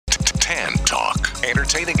Tan Talk,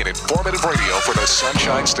 entertaining and informative radio for the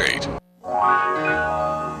Sunshine State.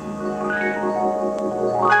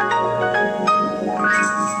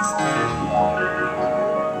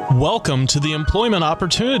 Welcome to the Employment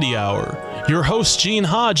Opportunity Hour. Your host, Gene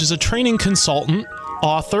Hodge, is a training consultant,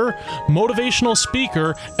 author, motivational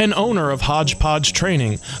speaker, and owner of Hodgepodge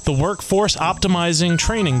Training, the workforce optimizing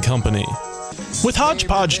training company. With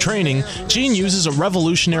Hodgepodge Training, Gene uses a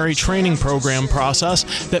revolutionary training program process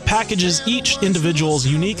that packages each individual's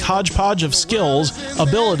unique hodgepodge of skills,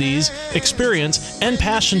 abilities, experience, and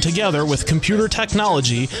passion together with computer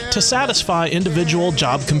technology to satisfy individual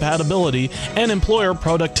job compatibility and employer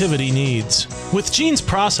productivity needs. With Gene's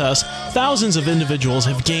process, thousands of individuals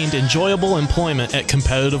have gained enjoyable employment at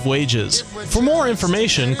competitive wages. For more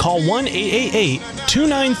information, call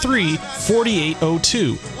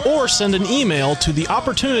 1-888-293-4802 or send an email to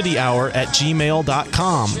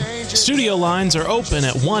theopportunityhour@gmail.com. Studio lines are open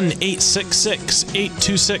at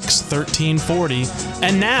 1-866-826-1340.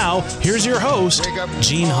 And now, here's your host,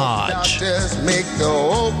 Gene Hodge.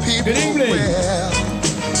 Good evening.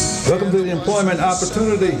 Welcome to the Employment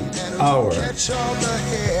Opportunity Hour.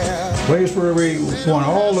 Place where we want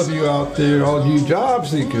all of you out there, all you job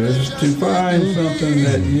seekers, to find something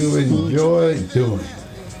that you enjoy doing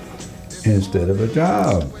instead of a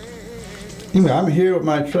job. Anyway, I'm here with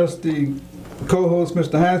my trusty co-host,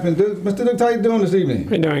 Mr. Hansman. Mr. Duke, how you doing this evening?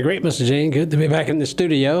 We're doing great, Mr. Gene. Good to be back in the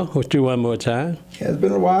studio with you one more time. Yeah, it's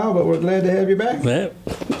been a while, but we're glad to have you back. Yep.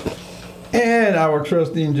 And our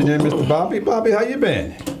trusty engineer, Mr. Bobby. Bobby, how you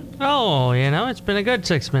been? Oh, it's been a good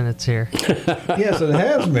 6 minutes here. Yes, it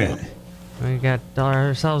has been. We got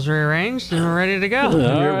ourselves rearranged and we're ready to go.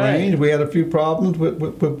 Rearranged. We had a few problems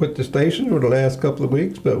with the station over the last couple of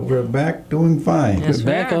weeks, but we're back doing fine. Yes, We're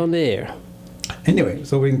back on the air. Anyway,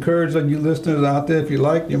 so we encourage you listeners out there, if you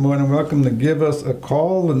like, you're more than welcome to give us a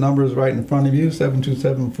call. The number is right in front of you,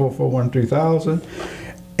 727-441-3000.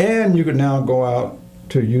 And you can now go out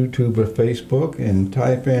to YouTube or Facebook and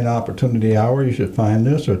type in Opportunity Hour. You should find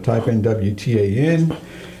this, or type in WTAN,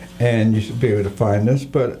 and you should be able to find this.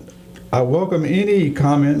 But I welcome any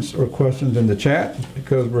comments or questions in the chat,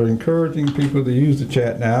 because we're encouraging people to use the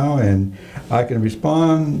chat now, and I can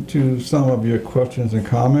respond to some of your questions and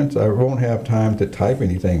comments. I won't have time to type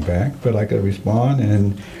anything back, but I can respond,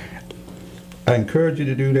 and I encourage you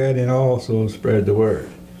to do that and also spread the word.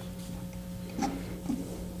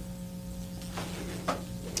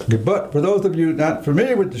 But for those of you not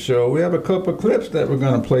familiar with the show, we have a couple of clips that we're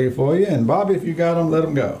going to play for you, and Bobby, if you got them, let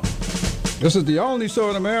them go. This is the only show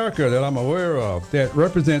in America that I'm aware of that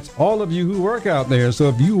represents all of you who work out there. So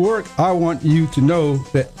if you work, I want you to know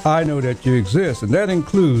that I know that you exist. And that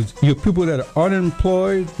includes you people that are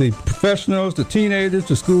unemployed, the professionals, the teenagers,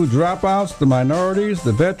 the school dropouts, the minorities,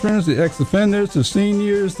 the veterans, the ex-offenders, the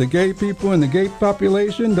seniors, the gay people in the gay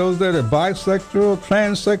population, those that are bisexual,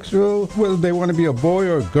 transsexual, whether they want to be a boy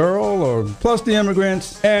or a girl, or plus the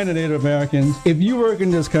immigrants and the Native Americans. If you work in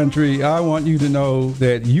this country, I want you to know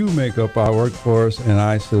that you make up our workforce, and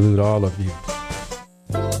I salute all of you.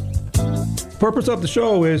 Purpose of the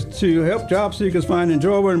show is to help job seekers find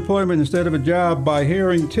enjoyable employment instead of a job by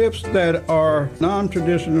hearing tips that are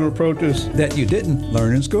non-traditional approaches that you didn't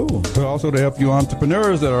learn in school. But also to help you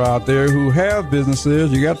entrepreneurs that are out there who have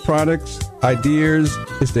businesses, you got products, ideas.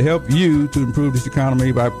 It's to help you to improve this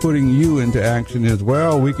economy by putting you into action as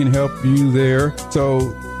well. We can help you there.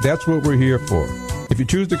 So that's what we're here for. If you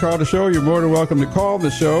choose to call the show, you're more than welcome to call the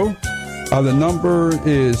show. The number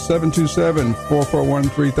is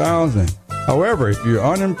 727-441-3000. However, if you're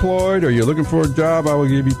unemployed or you're looking for a job, I will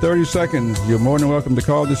give you 30 seconds. You're more than welcome to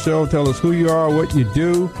call the show. Tell us who you are, what you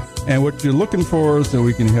do, and what you're looking for so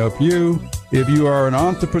we can help you. If you are an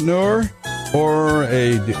entrepreneur or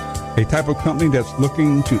a type of company that's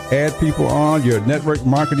looking to add people on, your network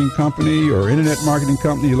marketing company or internet marketing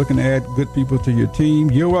company, you're looking to add good people to your team,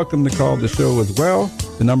 you're welcome to call the show as well.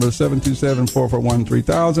 The number is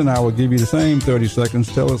 727-441-3000. I will give you the same 30 seconds.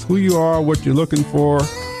 Tell us who you are, what you're looking for,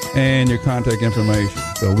 and your contact information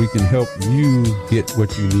so we can help you get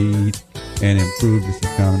what you need and improve this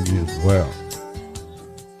economy as well.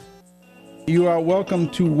 You are welcome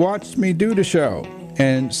to watch me do the show.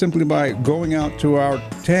 And simply by going out to our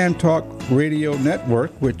Tan Talk radio network,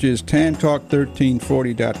 which is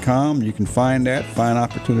tantalk1340.com, you can find that, find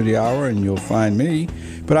Opportunity Hour, and you'll find me.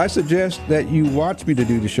 But I suggest that you watch me to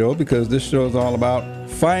do the show, because this show is all about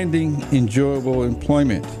finding enjoyable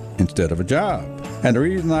employment instead of a job. And the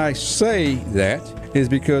reason I say that is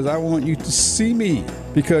because I want you to see me.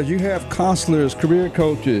 Because you have counselors, career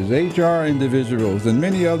coaches, HR individuals, and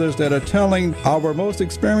many others that are telling our most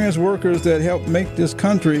experienced workers that help make this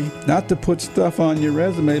country not to put stuff on your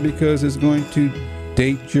resume because it's going to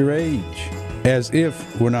date your age, as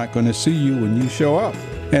if we're not going to see you when you show up.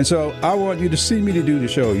 And so I want you to see me to do the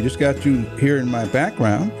show. You just got you here in my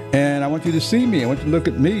background, and I want you to see me. I want you to look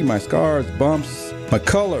at me, my scars, bumps, my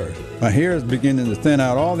color. My hair is beginning to thin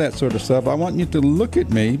out, all that sort of stuff. I want you to look at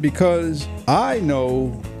me because I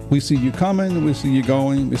know we see you coming, we see you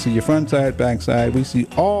going, we see your front side, back side. We see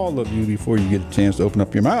all of you before you get a chance to open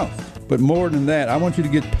up your mouth. But more than that, I want you to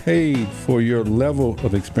get paid for your level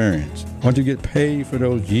of experience. I want you to get paid for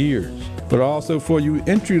those years, but also for you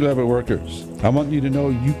entry-level workers. I want you to know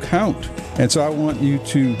you count. And so I want you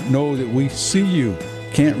to know that we see you.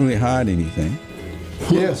 Can't really hide anything.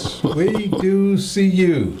 Yes, we do see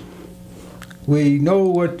you. We know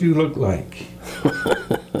what you look like.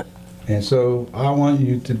 And so I want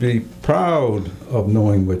you to be proud of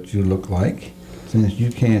knowing what you look like. Since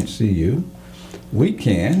you can't see you, we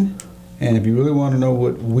can. And if you really want to know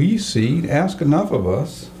what we see, ask enough of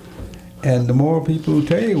us. And the more people who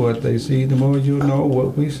tell you what they see, the more you'll know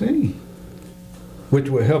what we see. Which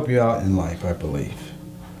will help you out in life, I believe.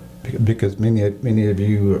 Because many of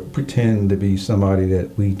you pretend to be somebody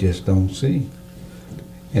that we just don't see.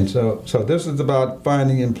 And so this is about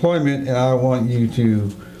finding employment, and I want you to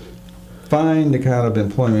find the kind of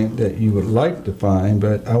employment that you would like to find,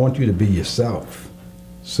 but I want you to be yourself,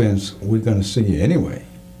 since we're going to see you anyway.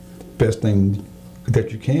 Best thing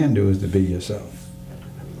that you can do is to be yourself.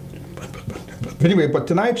 But anyway, but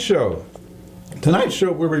tonight's show,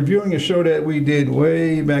 we're reviewing a show that we did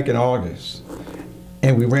way back in August.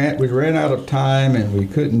 And we ran out of time, and we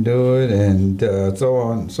couldn't do it, and so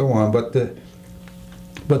on.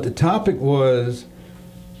 But the topic was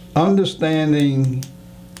understanding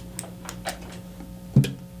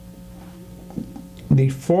the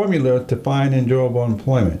formula to find enjoyable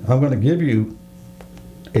employment. I'm going to give you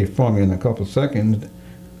a formula in a couple of seconds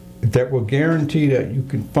that will guarantee that you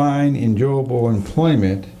can find enjoyable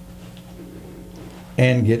employment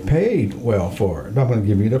and get paid well for it. I'm going to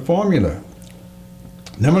give you the formula.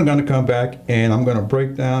 Then I'm going to come back and I'm going to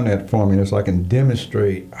break down that formula so I can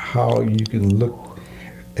demonstrate how you can look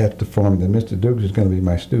at the formula. Mr. Dukes is going to be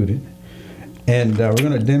my student. And we're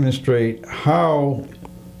going to demonstrate how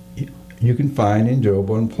you can find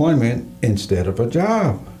enjoyable employment instead of a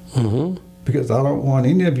job. Mm-hmm. Because I don't want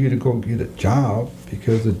any of you to go get a job,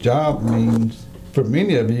 because a job means, for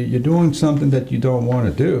many of you, you're doing something that you don't want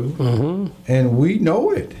to do. Mm-hmm. And we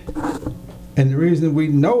know it. And the reason we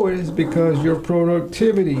know it is because your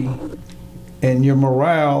productivity and your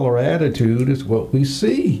morale or attitude is what we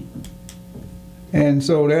see. And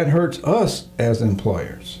so that hurts us as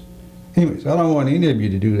employers. Anyways, I don't want any of you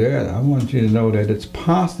to do that. I want you to know that it's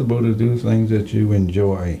possible to do things that you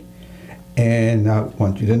enjoy. And I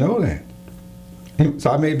want you to know that.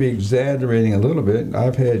 So I may be exaggerating a little bit.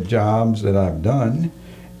 I've had jobs that I've done,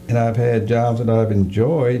 and I've had jobs that I've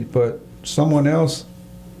enjoyed, but someone else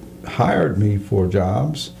hired me for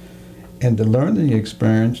jobs, and the learning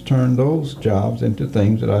experience turned those jobs into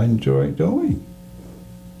things that I enjoy doing.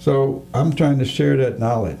 So I'm trying to share that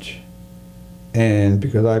knowledge, and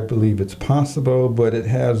because I believe it's possible, but it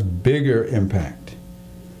has bigger impact.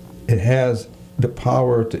 It has the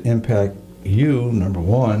power to impact you, number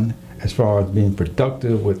one, as far as being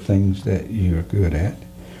productive with things that you're good at.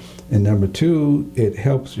 And number two, it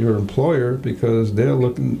helps your employer because they're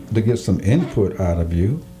looking to get some input out of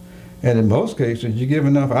you. And in most cases, you give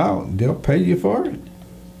enough out, they'll pay you for it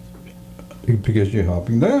because you're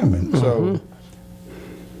helping them. And so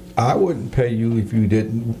I wouldn't pay you if you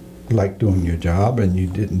didn't like doing your job and you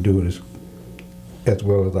didn't do it as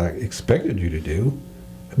well as I expected you to do.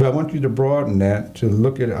 But I want you to broaden that to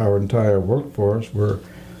look at our entire workforce where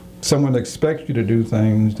someone expects you to do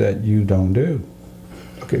things that you don't do.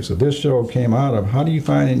 Okay, so this show came out of how do you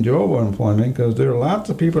find enjoyable employment, because there are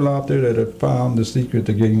lots of people out there that have found the secret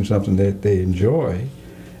to getting something that they enjoy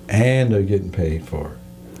and they're getting paid for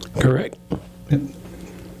it. Correct. But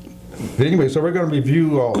anyway, so we're going to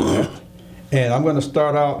review all that, and I'm going to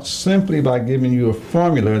start out simply by giving you a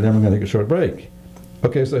formula, and then we're going to take a short break.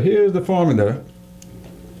 Okay, so here's the formula.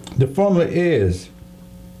 The formula is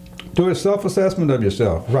do a self-assessment of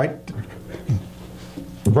yourself. Write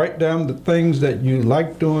down the things that you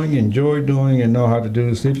like doing, enjoy doing, and know how to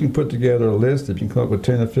do. See if you can put together a list. If you can come up with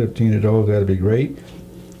 10 or 15 of those, that'd be great.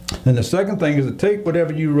 And the second thing is to take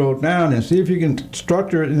whatever you wrote down and see if you can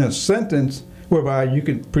structure it in a sentence whereby you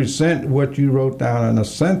can present what you wrote down in a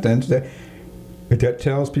sentence that that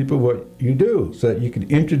tells people what you do, so that you can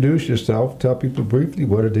introduce yourself, tell people briefly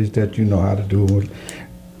what it is that you know how to do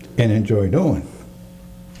and enjoy doing.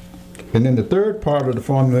 And then the third part of the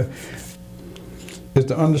formula is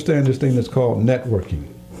to understand this thing that's called networking.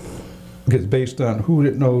 It's based on who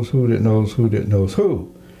that knows who that knows who that knows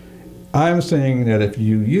who. I'm saying that if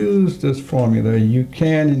you use this formula, you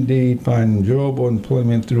can indeed find enjoyable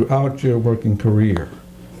employment throughout your working career.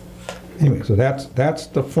 Anyway, so that's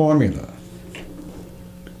the formula.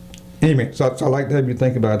 Anyway, so I like to have you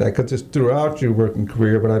think about that, because it's throughout your working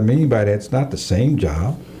career. What I mean by that, it's not the same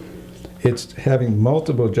job. It's having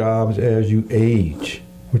multiple jobs as you age,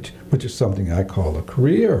 which is something I call a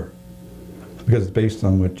career, because it's based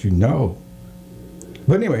on what you know.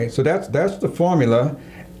 But anyway, so that's the formula,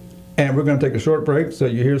 and we're going to take a short break so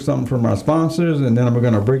you hear something from our sponsors, and then we're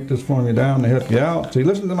going to break this formula down to help you out. So you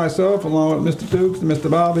listen to myself along with Mr. Dukes and Mr.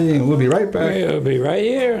 Bobby, and we'll be right back. We'll be right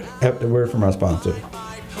here After a word from our sponsor.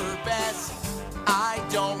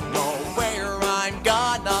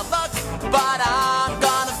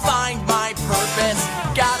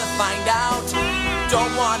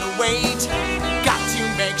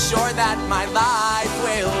 My life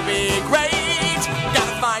will be great.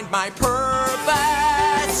 Gotta find my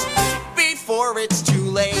purpose before it's too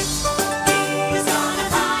late. He's gonna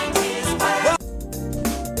find his purpose.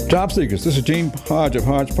 Job seekers, this is Gene Hodge of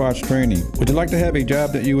Hodgepodge Training. Would you like to have a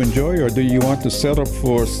job that you enjoy, or do you want to settle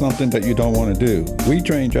for something that you don't want to do? We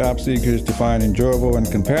train job seekers to find enjoyable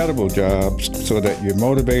and compatible jobs so that you're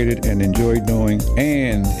motivated and enjoy doing,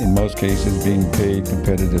 and in most cases, being paid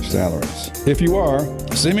competitive salaries. If you are,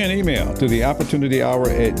 send me an email to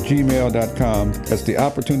theopportunityhour@gmail.com. That's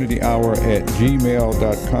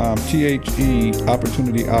theopportunityhour@gmail.com. THE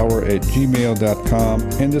opportunityhour@gmail.com.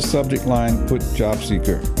 In the subject line, put job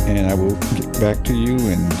seeker, and I will get back to you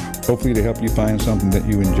and hopefully to help you find something that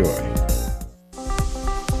you enjoy.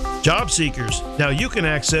 Job seekers, now you can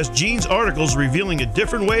access Gene's articles revealing a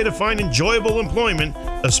different way to find enjoyable employment,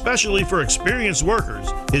 especially for experienced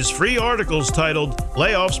workers. His free articles titled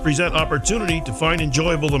Layoffs Present Opportunity to Find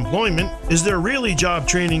Enjoyable Employment, Is There Really Job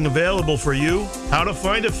Training Available for You? How to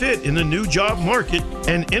Find a Fit in the New Job Market,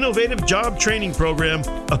 and Innovative Job Training Program,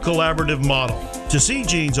 a Collaborative Model. To see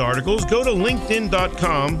Gene's articles, go to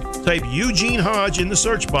LinkedIn.com, type Eugene Hodge in the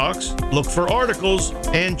search box, look for articles,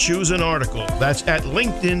 and choose an article. That's at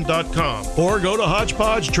LinkedIn.com. Or go to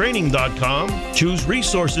HodgepodgeTraining.com, choose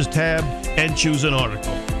Resources tab, and choose an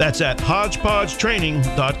article. That's at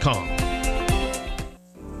HodgepodgeTraining.com.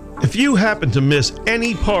 If you happen to miss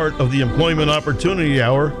any part of the Employment Opportunity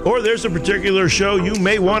Hour, or there's a particular show you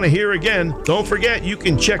may want to hear again, don't forget you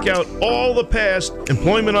can check out all the past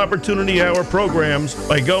Employment Opportunity Hour programs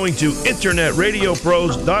by going to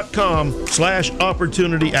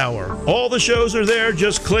internetradiopros.com/opportunity hour. All the shows are there,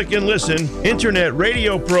 just click and listen,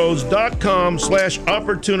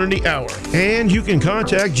 internetradiopros.com/opportunity hour. And you can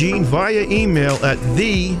contact Gene via email at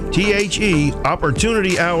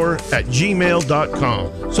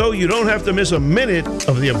theopportunityhour@gmail.com. So you don't have to miss a minute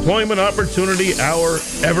of the Employment Opportunity Hour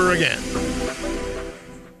ever again.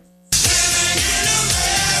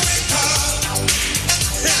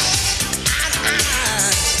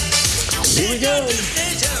 Here we go.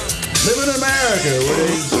 Living in America, where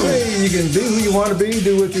they say you can be who you want to be,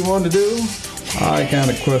 do what you want to do. I kind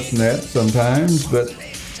of question that sometimes, but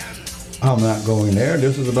I'm not going there.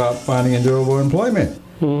 This is about finding enjoyable employment.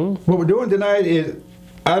 Mm-hmm. What we're doing tonight is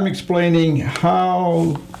I'm explaining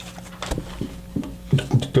how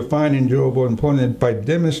to find enjoyable employment by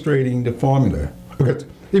demonstrating the formula.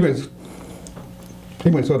 Anyway,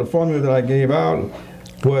 so the formula that I gave out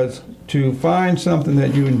was to find something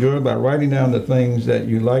that you enjoy by writing down the things that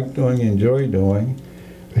you like doing, enjoy doing,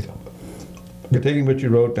 taking what you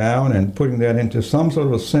wrote down and putting that into some sort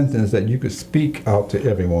of a sentence that you could speak out to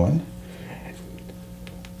everyone.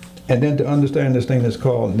 And then to understand this thing that's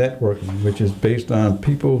called networking, which is based on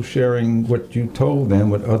people sharing what you told them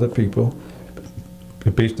with other people,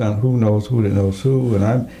 based on who knows who that knows who.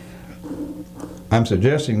 And I'm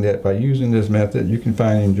suggesting that by using this method, you can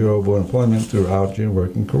find enjoyable employment throughout your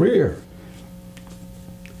working career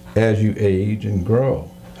as you age and grow.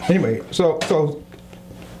 Anyway, so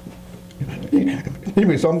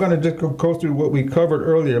I'm going to just go through what we covered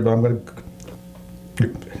earlier, but I'm going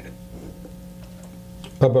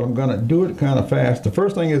to do it kind of fast. The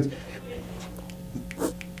first thing is,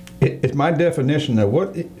 it's my definition of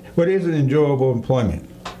what is an enjoyable employment.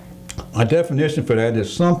 My definition for that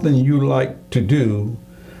is something you like to do,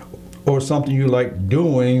 or something you like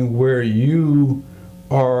doing where you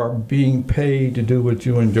are being paid to do what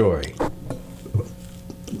you enjoy.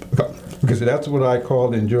 Because that's what I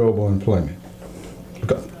call enjoyable employment.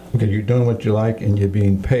 Okay, you're doing what you like and you're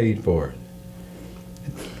being paid for it.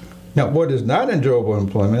 Now, what is not enjoyable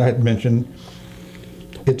employment, I had mentioned,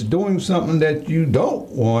 it's doing something that you don't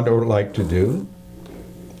want or like to do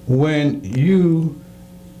when you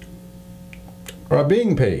are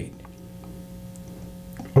being paid.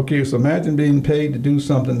 Okay, so imagine being paid to do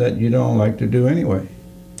something that you don't like to do anyway,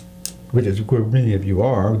 which is where many of you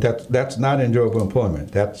are. That's not enjoyable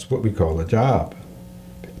employment. That's what we call a job,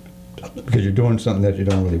 because you're doing something that you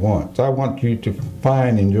don't really want. So I want you to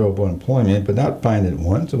find enjoyable employment, but not find it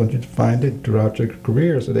once. I want you to find it throughout your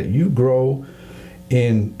career so that you grow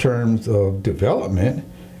in terms of development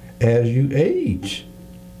as you age.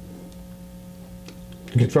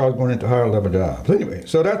 As far as going into higher level jobs. Anyway,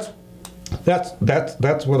 so that's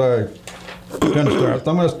what I'm going to start.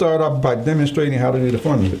 So I'm going to start off by demonstrating how to do the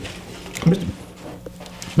formula.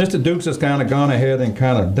 Mr. Dukes has kind of gone ahead and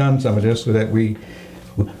kind of done some of this so that we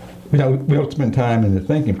don't spend time in the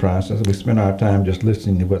thinking process. We spend our time just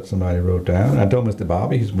listening to what somebody wrote down. I told Mr.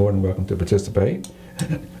 Bobby he's more than welcome to participate.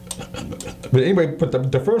 But anyway,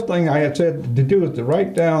 the first thing I had said to do is to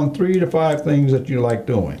write down 3 to 5 things that you like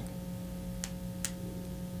doing.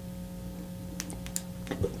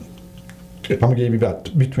 I'm going to give you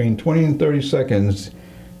about between 20 and 30 seconds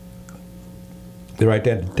to write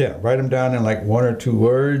that down. Write them down in like 1 or 2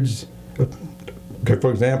 words. Okay,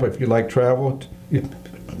 for example, if you like travel, if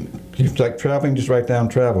you like traveling, just write down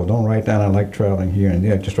travel. Don't write down I like traveling here and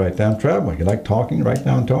there. Just write down travel. You like talking, write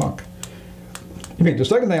down talk. The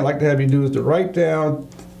second thing I'd like to have you do is to write down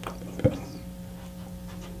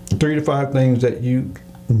 3 to 5 things that you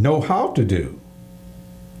know how to do.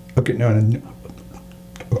 Okay,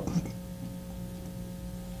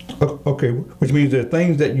 okay, which means there are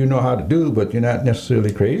things that you know how to do, but you're not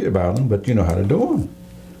necessarily crazy about them, but you know how to do them.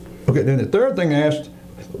 Okay, then the third thing I asked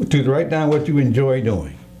to write down what you enjoy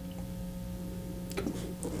doing.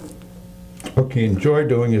 Okay, enjoy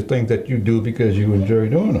doing is things that you do because you enjoy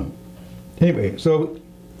doing them. Anyway, so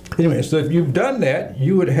if you've done that,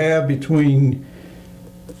 you would have between,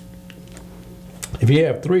 if you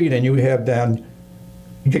have 3, then you would have down,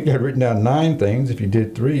 you got written down 9 things. If you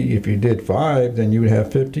did 3, if you did 5, then you would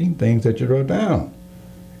have 15 things that you wrote down.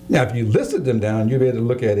 Now, if you listed them down, you'd be able to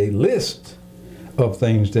look at a list of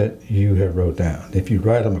things that you have wrote down. If you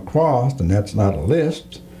write them across, then that's not a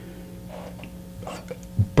list.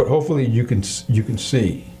 But hopefully you can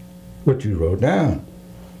see what you wrote down.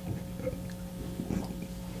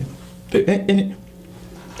 But anyways,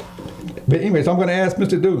 I'm going to ask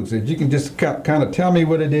Mr. Dukes if you can just kind of tell me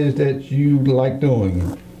what it is that you like doing.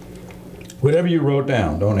 Whatever you wrote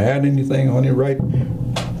down. Don't add anything on it. Right.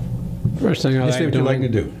 First thing I like what you like to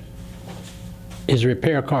do is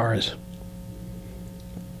repair cars.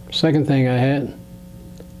 Second thing I had,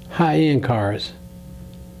 high-end cars.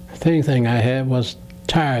 Third thing I had was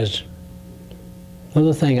tires.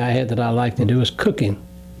 Another thing I had that I like to do is cooking.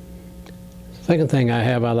 Second thing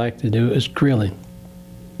I like to do is grilling.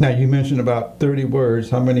 Now, you mentioned about 30 words.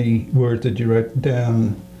 How many words did you write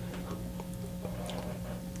down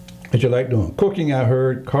that you like doing? Cooking, I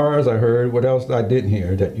heard. Cars, I heard. What else I didn't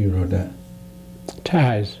hear that you wrote down?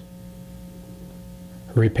 Tires.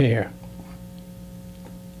 Repair.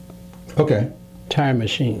 Okay. Tire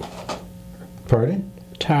machine. Pardon?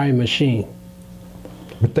 Tire machine.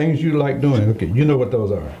 The things you like doing. Okay, you know what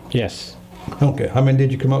those are. Yes. Okay, how many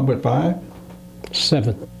did you come up with? 5?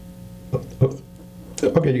 7.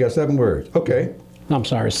 Okay, you got 7 words. Okay. No, I'm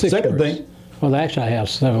sorry, 6 Second words. thing. Well, actually, I have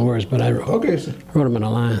 7 words, but I wrote them in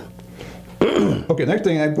a line. Okay, next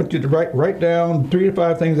thing I want you to write down 3 to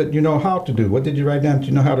 5 things that you know how to do. What did you write down that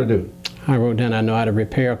you know how to do? I wrote down I know how to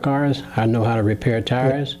repair cars. I know how to repair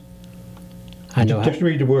tires. I know Just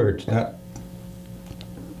read the words, not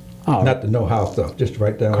the know-how stuff. Just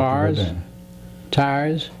write down cars, what you wrote down.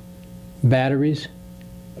 tires, batteries,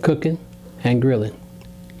 cooking, and grilling.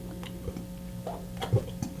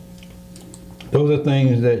 Those are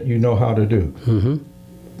things that you know how to do. Mm-hmm.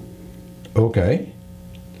 Okay.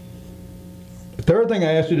 The third thing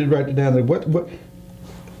I asked you to write it down,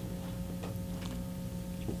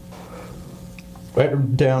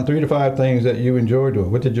 write down 3 to 5 things that you enjoy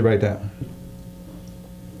doing. What did you write down?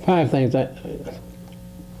 5 things that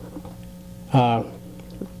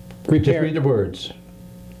Just read the words.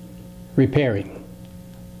 Repairing.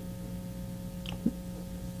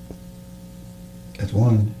 That's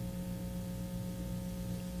 1.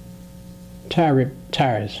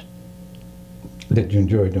 Tires. That you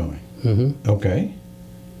enjoy doing. Mm-hmm. Okay.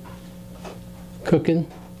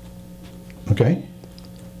 Cooking. Okay.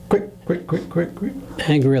 Quick.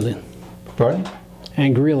 And grilling. Pardon?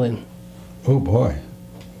 And grilling. Oh boy.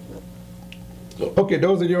 Okay,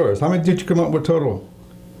 those are yours. How many did you come up with total?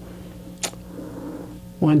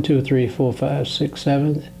 1, 2, 3, 4, 5, 6,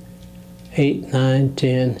 7, 8, 9,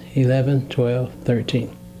 10, 11, 12,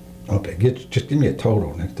 13. Okay, just give me a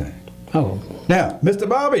total next time. Oh, Now, Mr.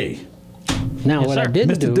 Bobby, now Yes, what I sir.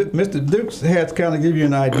 didn't do. Mr. Dukes had to kind of give you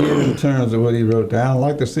an idea in terms of what he wrote down. I'd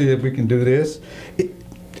like to see if we can do this.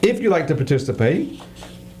 If you like to participate,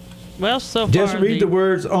 Well, so far. just read the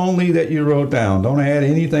words only that you wrote down. Don't add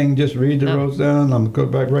anything, just read the No. words down. I'm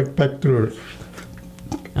going to go right back through it.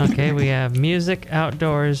 Okay, we have music,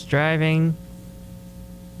 outdoors, driving.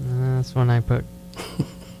 That's when I put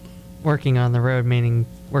working on the road, meaning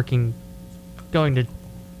going to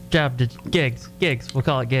job to gigs. We'll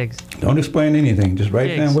call it gigs. Don't explain anything, just write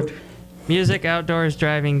Gigs. down what. Music, outdoors,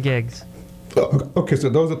 driving, gigs. Okay, so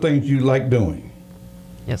those are things you like doing.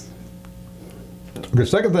 Yes. The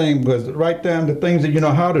second thing was write down the things that you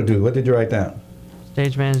know how to do. What did you write down?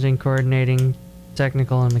 Stage managing, coordinating,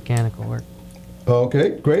 technical and mechanical work.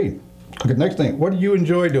 Okay, great. Okay, next thing, what do you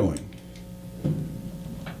enjoy doing?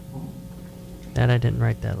 That I didn't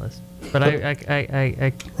write that list. But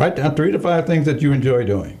I Write down 3 to 5 things that you enjoy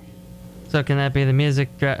doing. so can that be the music,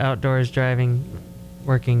 outdoors, driving,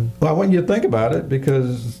 working? Well, I want you to think about it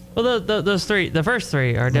because, Well, those three, the first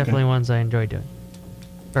three are definitely ones I enjoy doing.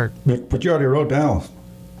 Or, but you already wrote down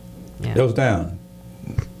yeah. those down.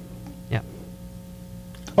 Yeah.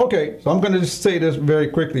 Okay, so I'm going to just say this very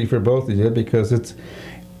quickly for both of you because it's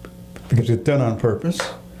done on purpose.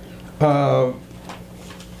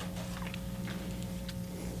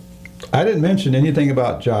 I didn't mention anything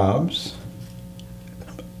about jobs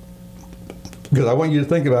because I want you to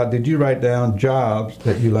think about, did you write down jobs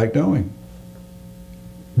that you like doing?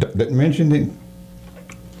 Didn't mention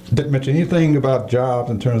anything about jobs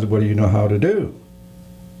in terms of what do you know how to do.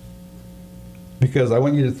 Because I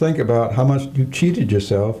want you to think about how much you cheated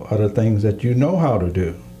yourself out of things that you know how to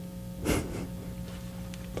do.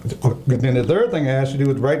 Then the third thing I asked you to do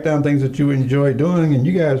was write down things that you enjoy doing, and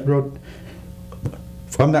you guys wrote,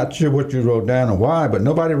 I'm not sure what you wrote down and why, but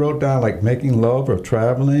nobody wrote down like making love or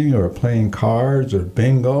traveling or playing cards or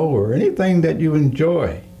bingo or anything that you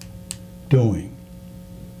enjoy doing.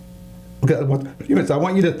 Okay, so I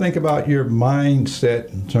want you to think about your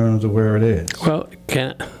mindset in terms of where it is. Well,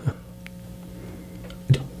 can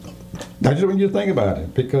I just want you to think about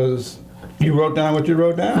it because you wrote down what you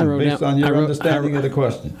wrote down I wrote based down- on your I wrote- understanding I- of the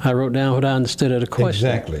question. I wrote down what I understood of the question.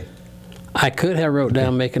 Exactly. I could have wrote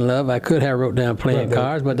down making love. I could have wrote down playing Right, but-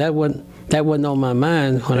 cards, but that wasn't on my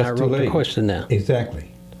mind when I That's too wrote the late. question down. Exactly.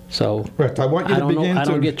 So Right. I want you I to don't know. begin I to.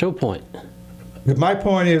 don't get your point. My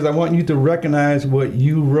point is, I want you to recognize what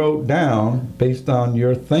you wrote down based on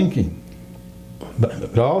your thinking.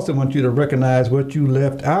 But I also want you to recognize what you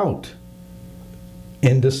left out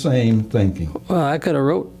in the same thinking. Well, I could have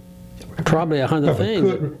wrote probably 100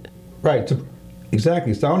 things. Right. So,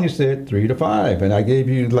 exactly. So I only said 3 to 5, and I gave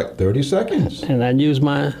you like 30 seconds. And I'd use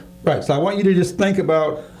my, Right. So I want you to just think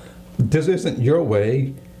about this isn't your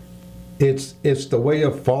way. It's the way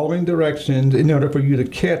of following directions in order for you to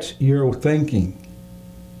catch your thinking.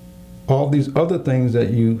 All these other things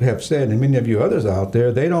that you have said, and many of you others out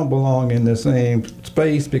there, they don't belong in the same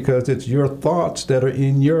space because it's your thoughts that are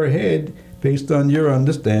in your head based on your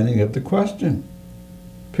understanding of the question.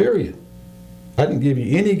 Period. I didn't give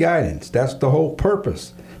you any guidance. That's the whole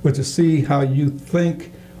purpose, was to see how you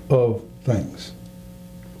think of things.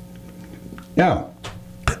 Now,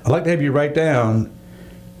 I'd like to have you write down,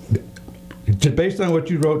 just based on what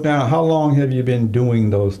you wrote down, how long have you been doing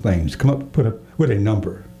those things? Come up with a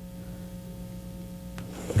number.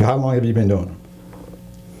 How long have you been doing them?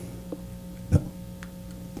 No.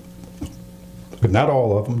 But not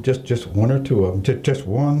all of them, just one or two of them, just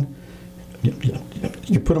one.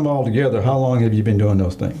 You put them all together, how long have you been doing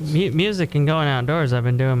those things? Music and going outdoors, I've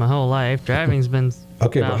been doing my whole life. Driving's been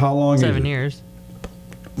Okay, but about how long is 7 it? years.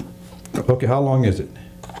 Okay, how long is it?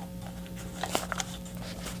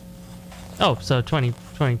 Oh, so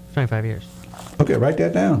 25 years. Okay, write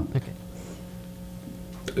that down. Okay.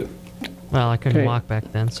 Well, I couldn't Okay. walk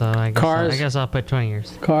back then, so I Cars. guess I'll put 20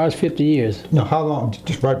 years. cars 50 years. No, how long?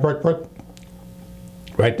 Just write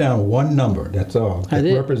down one number, that's all. I That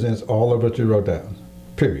did. represents all of what you wrote down,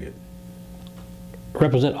 period.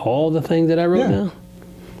 Represent all the things that I wrote Yeah. down?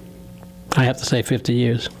 I have to say 50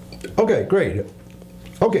 years. Okay, great.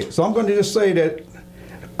 Okay, so I'm going to just say that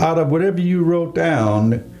out of whatever you wrote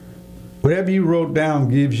down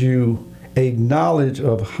gives you a knowledge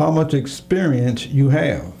of how much experience you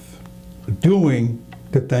have doing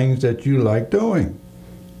the things that you like doing.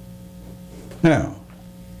 Now,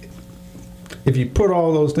 if you put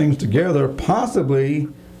all those things together, possibly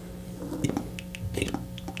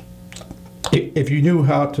If you knew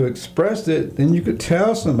how to express it, then you could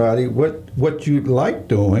tell somebody what you like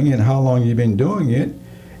doing and how long you've been doing it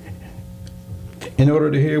in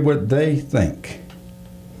order to hear what they think.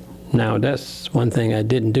 Now, that's one thing I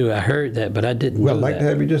didn't do. I heard that, but I didn't Well, do I'd like that. to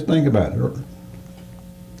have you just think about it.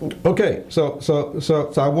 Okay, so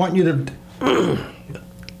I want you to.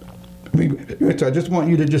 I just want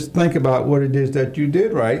you to just think about what it is that you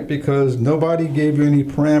did right, because nobody gave you any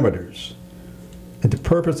parameters. And the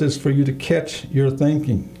purpose is for you to catch your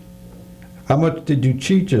thinking. How much did you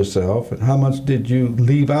cheat yourself, and how much did you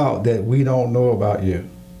leave out that we don't know about you?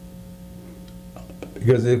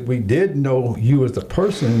 Because if we did know you as a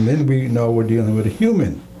person, then we know we're dealing with a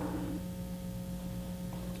human.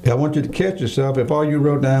 I want you to catch yourself. If all you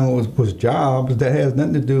wrote down was jobs, that has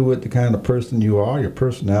nothing to do with the kind of person you are, your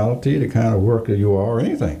personality, the kind of worker you are, or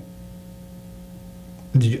anything.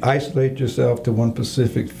 Did you isolate yourself to one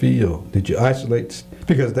specific field? Did you isolate?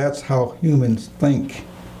 Because that's how humans think.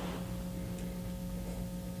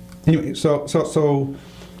 Anyway, so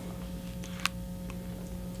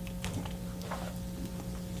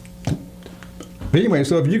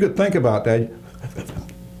if you could think about that.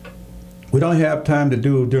 We don't have time to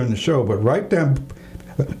do it during the show, but write down,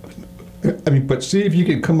 but see if you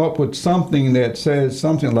can come up with something that says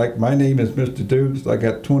something like, my name is Mr. Dukes, I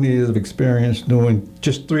got 20 years of experience doing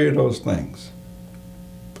just 3 of those things.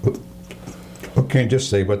 Okay, just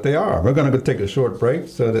say what they are. We're going to go take a short break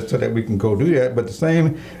so that we can go do that, but the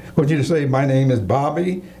same, I want you to say, my name is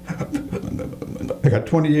Bobby, I got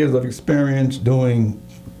 20 years of experience doing,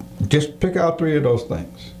 just pick out 3 of those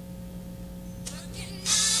things.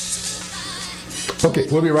 Okay,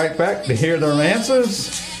 we'll be right back to hear their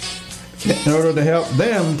answers in order to help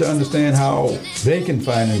them to understand how they can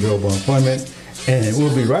find enjoyable employment. And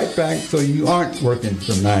we'll be right back so you aren't working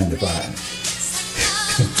from 9 to 5.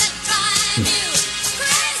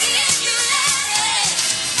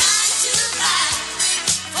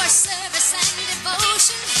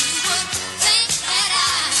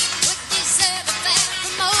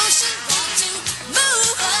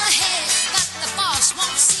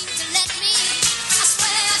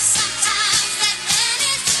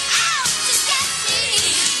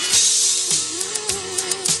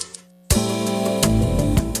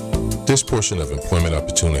 This portion of Employment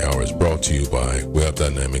Opportunity Hour is brought to you by Web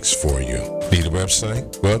Dynamics 4U. Need a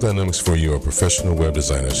website? Web Dynamics 4U are professional web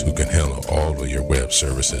designers who can handle all of your web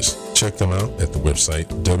services. Check them out at the website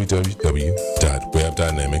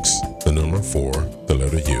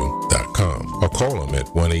www.webdynamics4u.com or call them at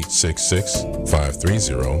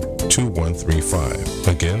 1-866-530-2135.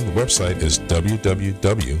 Again, the website is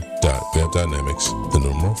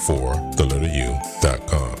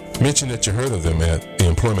www.webdynamics4u.com. Mention that you heard of them at the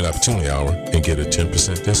Employment Opportunity Hour and get a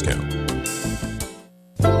 10% discount.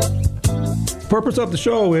 Purpose of the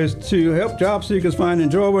show is to help job seekers find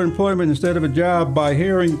enjoyable employment instead of a job by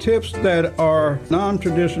hearing tips that are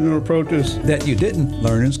non-traditional approaches that you didn't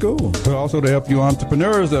learn in school. But also to help you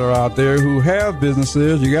entrepreneurs that are out there who have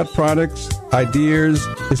businesses, you got products, ideas.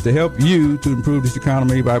 It's to help you to improve this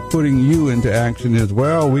economy by putting you into action as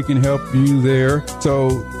well. We can help you there.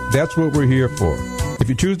 So that's what we're here for. If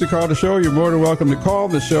you choose to call the show, you're more than welcome to call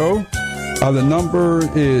the show. The number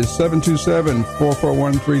is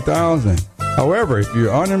 727-441-3000. However, if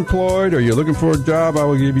you're unemployed or you're looking for a job, I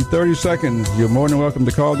will give you 30 seconds. You're more than welcome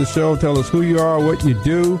to call the show. Tell us who you are, what you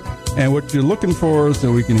do, and what you're looking for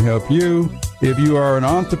so we can help you. If you are an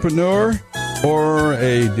entrepreneur or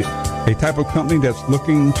a type of company that's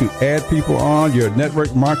looking to add people on, your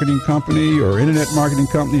network marketing company or internet marketing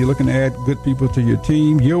company, you're looking to add good people to your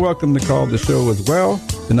team, you're welcome to call the show as well.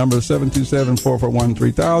 The number is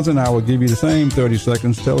 727-441-3000. I will give you the same 30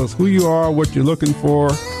 seconds. Tell us who you are, what you're looking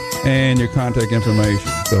for, and your contact information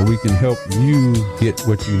so we can help you get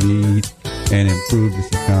what you need and improve this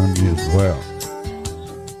economy as well.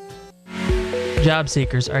 Job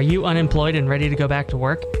seekers, are you unemployed and ready to go back to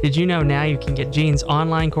work? Did you know now you can get Gene's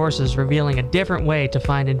online courses revealing a different way to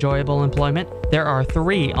find enjoyable employment? There are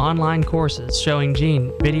 3 online courses showing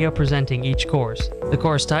Gene video presenting each course. The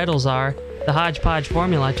course titles are The Hodgepodge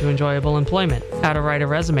Formula to Enjoyable Employment, How to Write a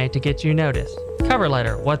Resume to Get You Noticed, Cover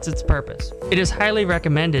Letter, What's Its Purpose? It is highly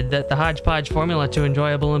recommended that the Hodgepodge Formula to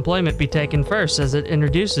Enjoyable Employment be taken first, as it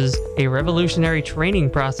introduces a revolutionary training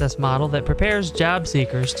process model that prepares job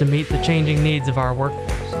seekers to meet the changing needs of our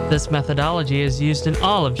workforce. This methodology is used in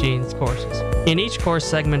all of Gene's courses. In each course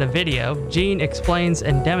segment of video, Gene explains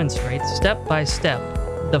and demonstrates step by step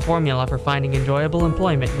the formula for finding enjoyable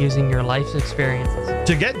employment using your life's experiences.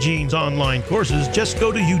 To get Gene's online courses, just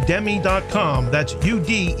go to udemy.com. That's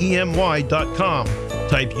udemy.com.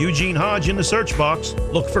 Type Eugene Hodge in the search box,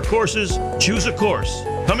 look for courses, choose a course.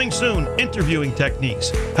 Coming soon, interviewing techniques,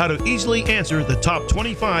 how to easily answer the top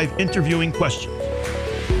 25 interviewing questions.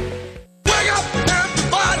 Wake up,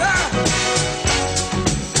 everybody!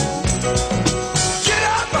 Get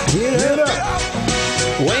up! Get up!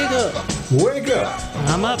 Wake up. Wake up!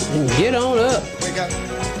 I'm up. Get on up. Wake up!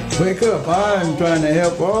 Wake up. I'm trying to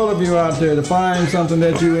help all of you out there to find something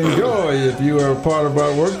that you enjoy. If you are part of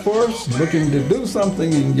our workforce, looking to do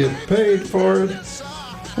something and get paid for it,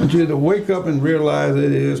 I want you to wake up and realize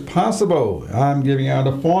it is possible. I'm giving out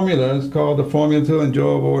a formula. It's called the Formula to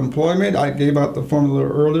Enjoyable Employment. I gave out the formula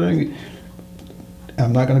earlier.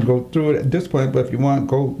 I'm not going to go through it at this point, but if you want,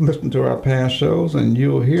 go listen to our past shows and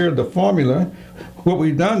you'll hear the formula. What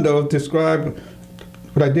we've done, though, is describe.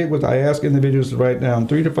 What I did was I asked individuals to write down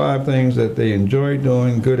 3 to 5 things that they enjoy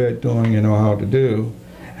doing, good at doing, and know how to do.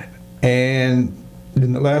 And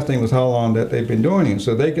then the last thing was how long that they've been doing it.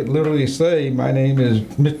 So they could literally say, my name is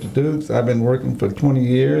Mr. Dukes, I've been working for 20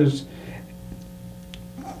 years.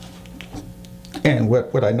 And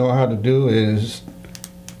what I know how to do is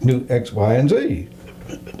do X, Y, and Z.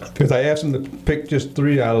 Because I asked them to pick just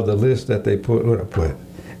 3 out of the list that they put.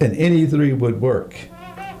 And any 3 would work.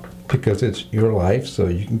 Because it's your life, so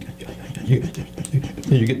you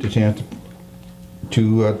get the chance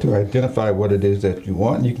to identify what it is that you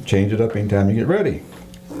want, and you can change it up anytime you get ready.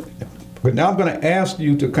 But now I'm going to ask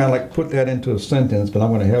you to kind of like put that into a sentence, but I'm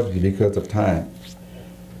going to help you because of time.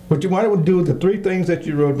 What you want to do, the 3 things that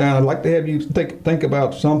you wrote down, I'd like to have you think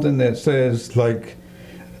about something that says, like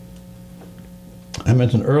I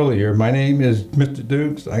mentioned earlier, my name is Mr.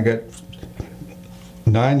 Dukes, I got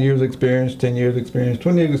 9 years experience, 10 years experience,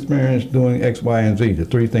 20 years experience doing X, Y, and Z, the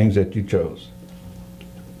 3 things that you chose.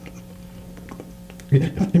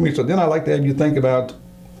 So then I like to have you think about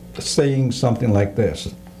saying something like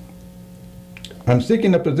this. I'm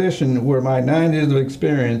seeking a position where my 9 years of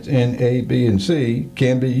experience in A, B, and C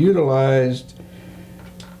can be utilized,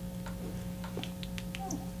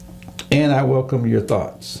 and I welcome your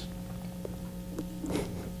thoughts.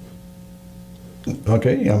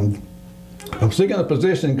 Okay, I'm seeking a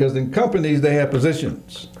position because in companies they have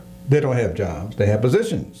positions. They don't have jobs, they have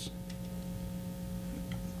positions.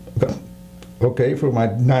 Okay, for my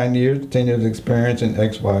 9 years, 10 years experience in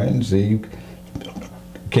X, Y, and Z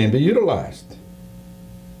can be utilized.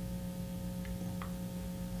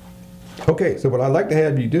 Okay, so what I'd like to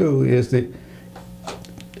have you do is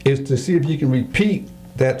to see if you can repeat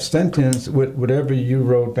that sentence with whatever you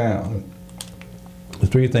wrote down. The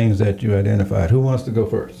 3 things that you identified. Who wants to go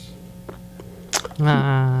first?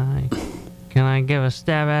 Can I give a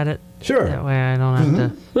stab at it? Sure. That way I don't have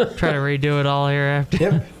to try to redo it all here after.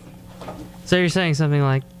 Yep. So you're saying something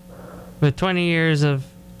like, with 20 years of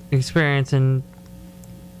experience in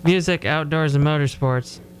music, outdoors, and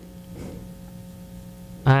motorsports,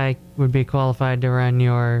 I would be qualified to run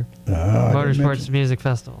your motorsports music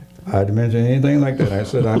festival. I didn't mention anything like that. I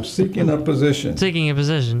said I'm seeking a position. Seeking a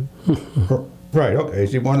position. Right, okay.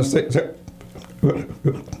 So you want to say...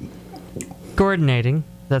 Coordinating.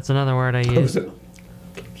 That's another word I use.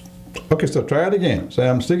 Okay, so try it again. Say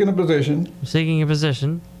I'm seeking a position. I'm seeking a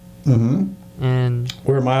position. Mm-hmm. And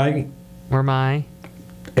where my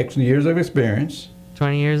X years of experience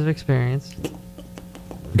 20 years of experience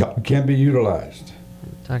can be utilized.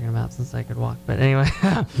 I'm talking about since I could walk, but anyway,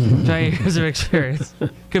 20 years of experience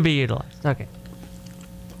could be utilized. Okay.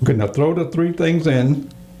 Okay, now throw the 3 things in.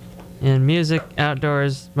 In music,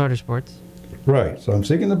 outdoors, motorsports. Right, so I'm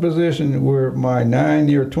seeking a position where my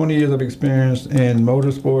 20 years of experience in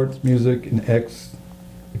motorsports, music, and X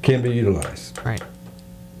can be utilized. Right.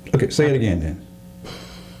 Okay, say it again then.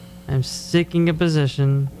 I'm seeking a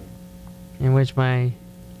position in which we'll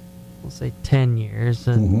say 10 years,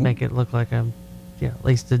 to make it look like I'm, at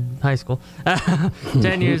least in high school.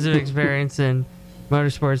 10 years of experience in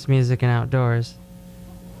motorsports, music, and outdoors.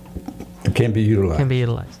 It can be utilized. Can be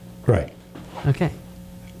utilized. Right. Okay.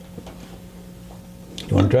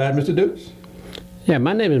 You want to try it, Mr. Dukes? Yeah,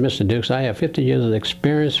 my name is Mr. Dukes. I have 50 years of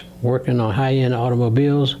experience working on high-end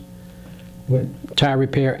automobiles, tire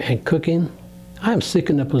repair, and cooking. I am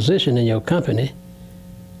seeking a position in your company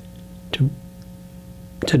to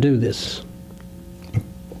do this.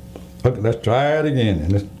 Okay, let's try it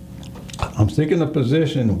again. I'm seeking a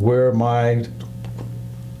position where my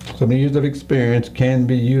so many years of experience can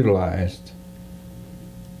be utilized.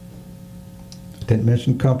 Didn't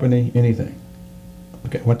mention company, anything.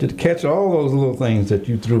 Okay, I want you to catch all those little things that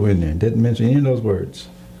you threw in there. Didn't mention any of those words.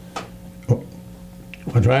 Oh,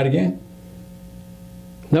 want to try it again?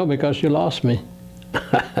 No, because you lost me.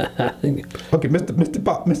 Okay, Mr.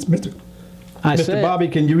 Bobby,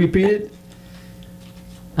 can you repeat it?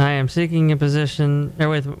 I am seeking a position,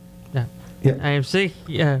 Yeah. I am sick.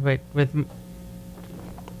 Yeah, wait. With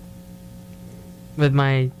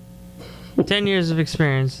my 10 years of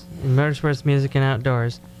experience in motorsports, music, and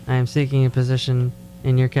outdoors, I am seeking a position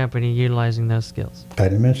in your company utilizing those skills. I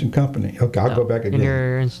didn't mention company. Okay, I'll go back again. In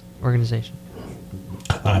your organization.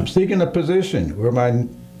 I'm seeking a position where my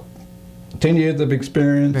 10 years of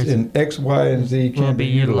experience in X, Y, and Z can Will be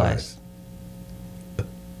be utilized.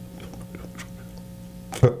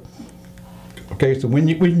 Okay, so when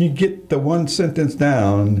you get the one sentence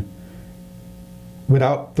down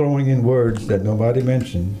without throwing in words that nobody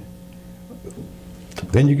mentioned,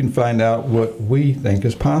 then you can find out what we think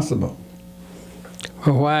is possible.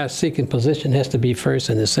 Or why a seeking position has to be first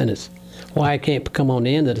in the sentence. Why it can't come on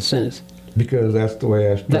the end of the sentence. Because that's the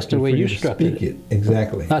way I structured That's the way for you to structured speak it.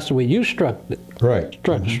 Exactly. That's the way you structured it. Right.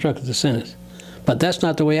 Structured the sentence. But that's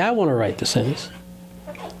not the way I want to write the sentence.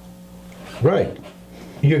 Right.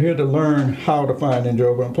 You're here to learn how to find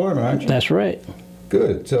enjoyable employment, aren't you? That's right.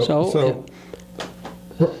 Good. So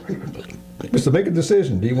make a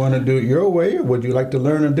decision. Do you want to do it your way, or would you like to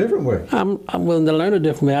learn a different way? I'm willing to learn a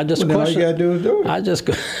different way. I just Well, then all you question. got to do is do it. I just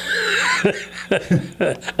go.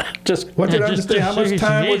 just. I want you to just understand how much shoot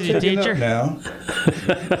time we're easy, taking teacher. up now.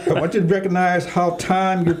 I want you to recognize how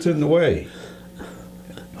time gets in the way.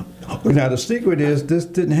 Now, the secret is this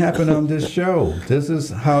didn't happen on this show. This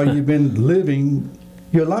is how you've been living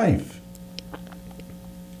your life.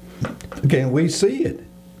 Okay, and we see it.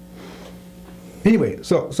 Anyway,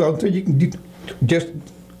 so until you can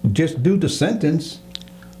just do the sentence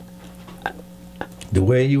the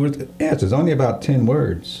way you were asked. It's only about 10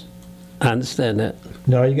 words. I understand that.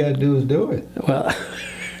 Now all you got to do is do it. Well,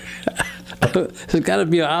 there's got to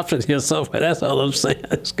be an option here somewhere. That's all I'm saying.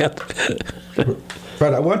 It's got to.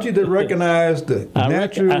 But I want you to recognize the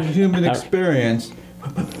natural human experience.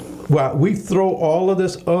 Well, we throw all of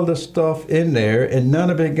this other stuff in there, and none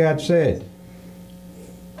of it got said.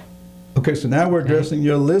 Okay, so now we're addressing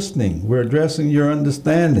your listening. We're addressing your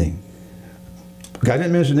understanding. I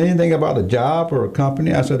didn't mention anything about a job or a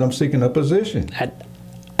company. I said I'm seeking a position.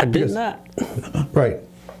 I did not. Right.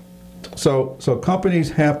 So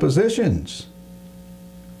companies have positions.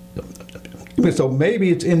 So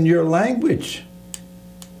maybe it's in your language.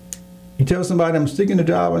 You tell somebody I'm seeking a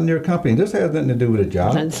job in your company. This has nothing to do with a I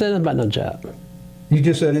job. didn't say nothing about no job. You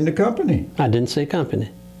just said in the company. I didn't say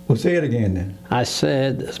company. Well, say it again then. I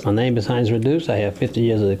said, my name is Heinz Reduce. I have 50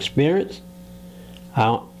 years of experience.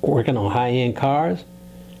 I'm working on high-end cars,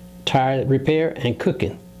 tire repair, and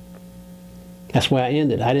cooking. That's where I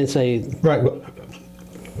ended. I didn't say... Right. Well,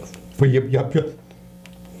 you're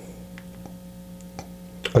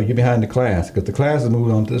behind the class, because the class has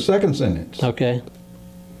moved on to the second sentence. Okay.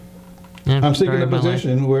 Yeah, I'm seeking sorry, a my life.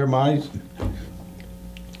 position where my...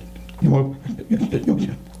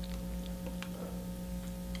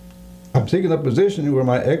 I'm seeking a position where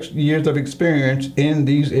my X years of experience in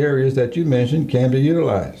these areas that you mentioned can be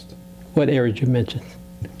utilized. What area did you mention?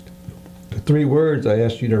 The 3 words I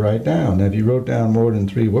asked you to write down. Now, if you wrote down more than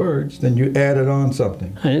 3 words, then you added on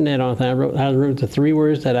something. I didn't add on anything. I wrote the 3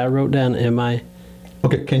 words that I wrote down in my...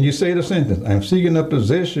 Okay, can you say the sentence? I'm seeking a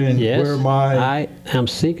position Yes, where my I am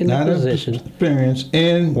seeking a position experience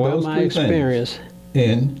in where those my 3 experience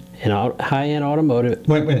things. in high-end automotive.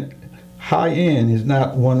 Wait. High end is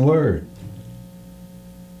not 1 word.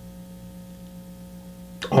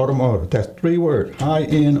 Automotive. That's 3 words. High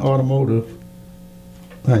end automotive.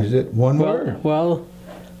 Is it 1 word? Well,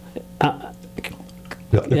 The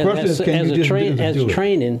question is, can you just do it?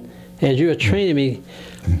 training, as you are training me,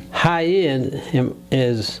 high end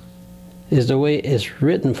is the way it's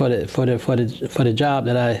written for the job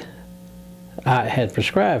that I had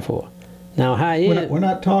prescribed for. Now high end. We're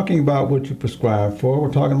not talking about what you prescribe for.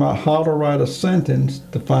 We're talking about how to write a sentence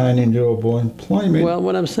to find enjoyable employment. Well,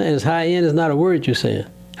 what I'm saying is high end is not a word you're saying.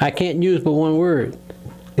 I can't use but 1 word.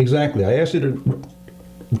 Exactly. I asked you to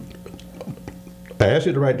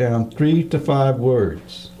write down 3 to 5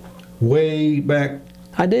 words. Way back.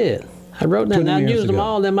 I did. I wrote down. 20 I minutes used them ago.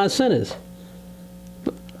 all in my sentence.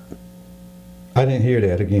 I didn't hear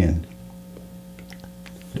that again.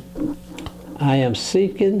 I am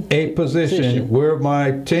seeking A position where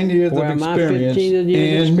my 10 years where of my experience 15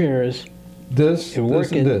 years in experience this, in this,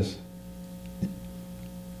 working- and this.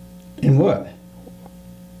 In what?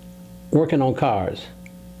 working on cars.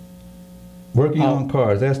 Working on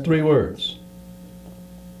cars. That's 3 words.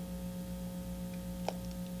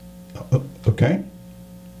 Okay.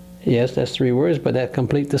 Yes, that's 3 words, but that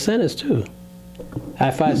completes the sentence too.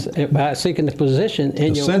 If I seeking the position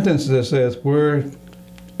in The your sentence that says where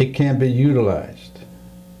it can be utilized.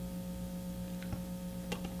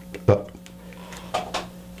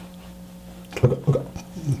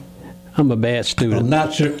 I'm a bad student. I'm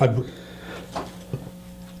not sure.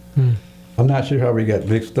 I'm not sure how we got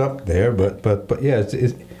mixed up there, but yeah,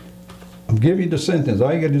 I'm giving you the sentence.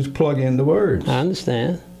 All you got to do is plug in the words. I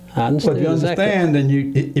understand. But if you understand, then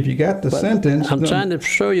if you got the sentence. I'm trying to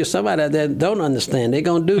show you somebody that don't understand. They're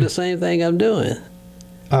going to do the same thing I'm doing.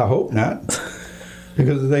 I hope not.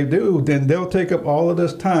 Because if they do, then they'll take up all of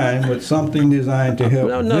this time with something designed to help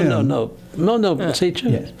them. No, teacher.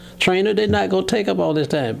 Yes. Trainer, they're not going to take up all this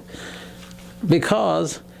time.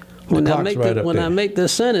 Because when I make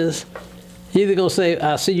this sentence, you're either going to say,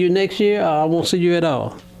 I'll see you next year, or I won't see you at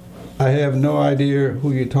all. I have no idea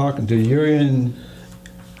who you're talking to. You're in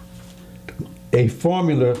a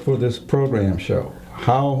formula for this program show.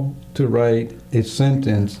 How to write a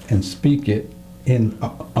sentence and speak it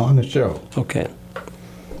on the show. Okay.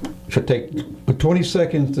 Should take 20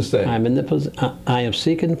 seconds to say. I am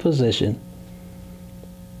seeking position.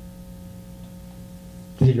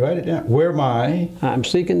 Did you write it down? Where am I? I'm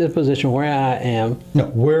seeking the position where I am. No,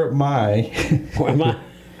 where am I? Where am I?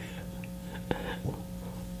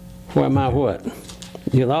 Where am I what?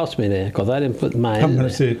 You lost me there because I didn't put mine. I'm going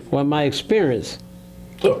to say. Well, my experience.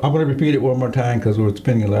 I'm going to repeat it one more time because we're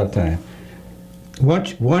spending a lot of time.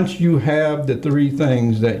 Once you have the three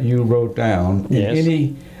things that you wrote down,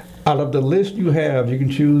 Yes. Out of the list you have, you can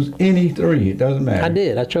choose any three. It doesn't matter. I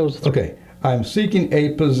did. I chose the three. Okay. I'm seeking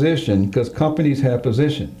a position because companies have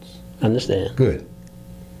positions. Understand. Good.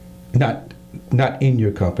 Not in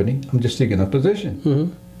your company. I'm just seeking a position.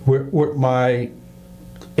 Mm-hmm. Where my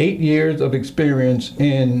 8 years of experience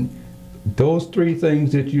in those three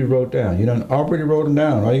things that you wrote down. You done already wrote them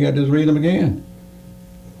down. All you got to do is read them again.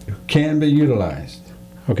 Can be utilized.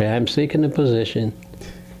 Okay, I'm seeking a position.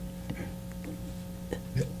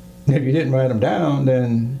 If you didn't write them down,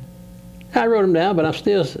 then I wrote them down, but I'm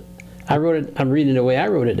reading the way I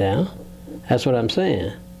wrote it down. That's what I'm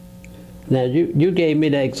saying. Now, you gave me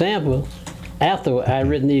the example after I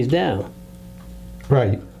written these down.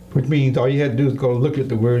 right. Which means all you had to do is go look at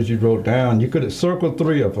the words you wrote down. You could have circled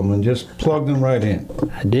three of them and just plugged them right in.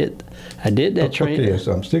 I did that training. Okay,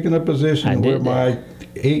 so I'm seeking a position where my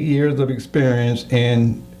 8 years of experience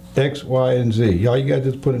in X, Y, and Z. All you got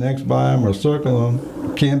to just put an X by them or circle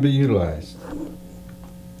them. Can be utilized.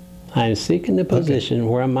 I'm seeking the position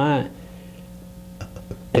where my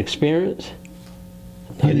experience.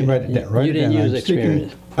 You didn't write it down. Write You it didn't down. use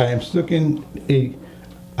experience.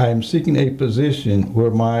 I am seeking a position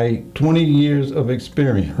where my 20 years of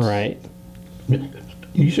experience. Right.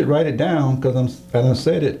 You should write it down because I done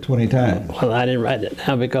said it 20 times. Well, I didn't write it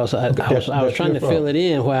down because I was trying to fill it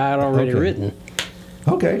in where I had already written.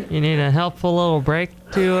 Okay. You need a helpful little break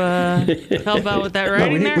to help out with that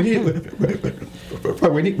writing We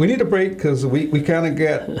need a break because we kind of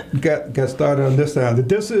got started on this time.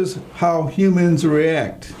 This is how humans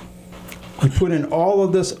react. We put in all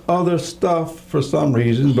of this other stuff for some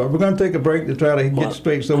reason, but we're going to take a break to try to get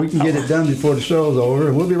straight so we can get it done before the show's over.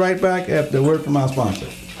 And we'll be right back after a word from our sponsor.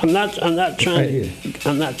 I'm not trying to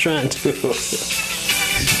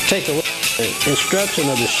take away the instruction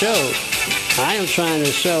of the show. I am trying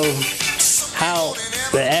to show how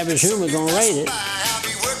the average human is going to rate it. I'll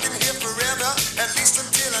be working here forever, at least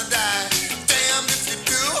until I die. Damn if you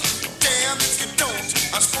do, damn if you don't.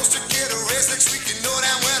 I'm supposed to get a raise next week, you know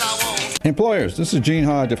damn well I won't. Employers, this is Gene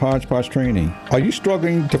Hodge of Hodgepodge Training. Are you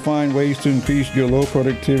struggling to find ways to increase your low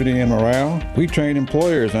productivity and morale? We train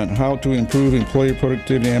employers on how to improve employee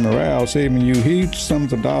productivity and morale, saving you huge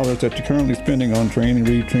sums of dollars that you're currently spending on training,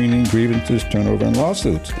 retraining, grievances, turnover, and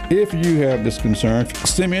lawsuits. If you have this concern,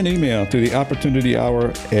 send me an email to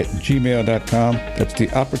theopportunityhour@gmail.com. That's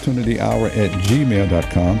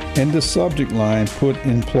theopportunityhour@gmail.com. And the subject line, put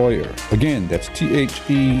employer. Again, that's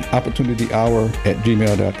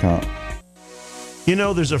THEopportunityhour@gmail.com. You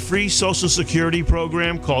know, there's a free Social Security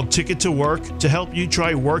program called Ticket to Work to help you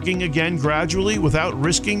try working again gradually without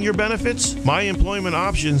risking your benefits. My Employment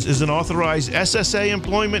Options is an authorized SSA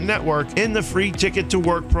employment network in the free Ticket to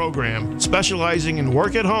Work program, specializing in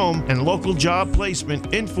work at home and local job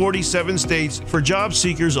placement in 47 states for job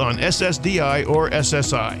seekers on SSDI or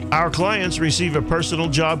SSI. Our clients receive a personal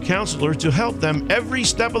job counselor to help them every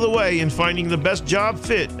step of the way in finding the best job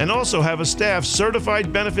fit, and also have a staff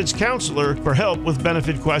certified benefits counselor for help with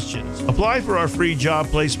benefit questions. Apply for our free job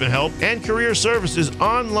placement help and career services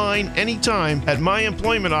online anytime at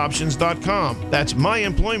myemploymentoptions.com. That's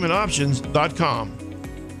myemploymentoptions.com.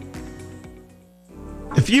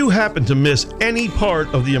 If you happen to miss any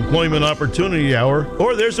part of the Employment Opportunity Hour,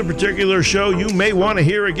 or there's a particular show you may want to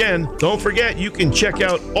hear again, don't forget you can check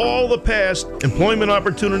out all the past Employment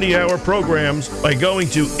Opportunity Hour programs by going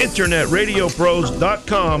to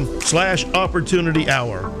internetradiopros.com/opportunity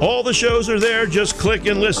hour. All the shows are there, just click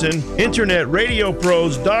and listen.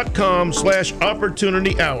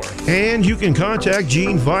 internetradiopros.com/opportunity hour. And you can contact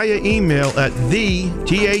Gene via email at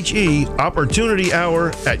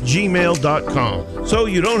opportunityhour@gmail.com. So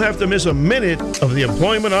you don't have to miss a minute of the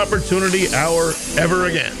Employment Opportunity Hour ever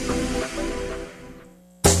again.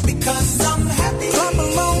 Because I'm happy. Clap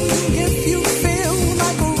along if you feel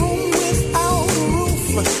like a room without a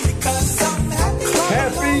roof. Because I'm happy.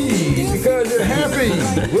 Happy because you're happy.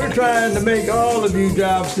 We're trying to make all of you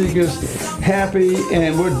job seekers happy,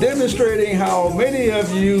 and we're demonstrating how many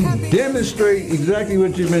of you demonstrate exactly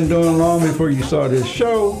what you've been doing long before you saw this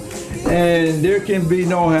show. And there can be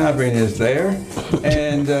no happiness there.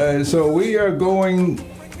 And so we are going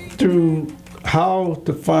through how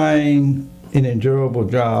to find an enjoyable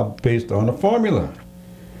job based on a formula.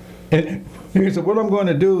 And so what I'm going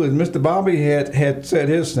to do is Mr. Bobby had said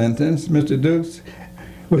his sentence. Mr. Dukes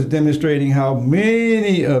was demonstrating how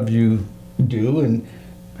many of you do. And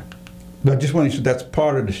I just want to say that's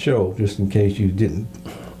part of the show, just in case you didn't.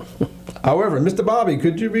 However, Mr. Bobby,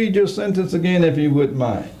 could you read your sentence again if you wouldn't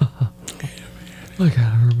mind? I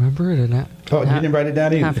gotta remember it. And Oh, you didn't write it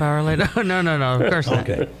down either? half hour later. Oh, no, of course not.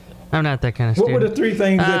 Okay. I'm not that kind of What student. were the three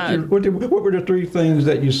things that you? What were the three things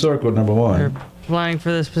that you circled? Number one. Applying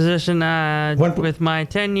for this position One- with my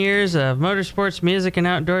 10 years of motorsports, music, and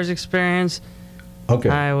outdoors experience, Okay.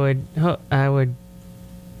 I would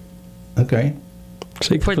Okay.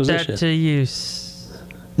 Seek put position. that to use.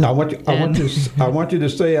 Now I want you to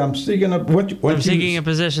say I'm seeking a. I'm seeking a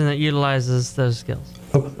position that utilizes those skills.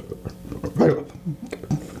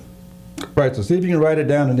 Right. So see if you can write it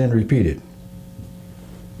down and then repeat it.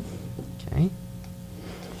 Okay.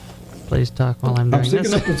 Please talk while I'm doing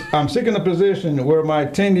this. I'm seeking a position where my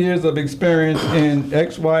 10 years of experience in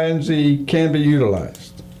X, Y, and Z can be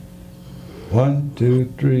utilized. 1,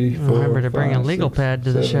 2, 3, 4. Remember to bring a 5, legal 6, pad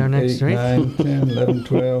to the 7, show next 8, week. 9, 10, 11,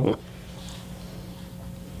 12.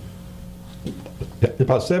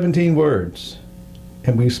 About 17 words.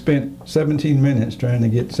 And we spent 17 minutes trying to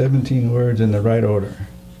get 17 words in the right order.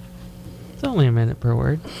 It's only a minute per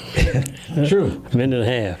word. True. A minute and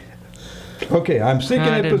a half. Okay, I'm seeking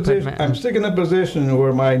I a didn't put position. my- I'm seeking a position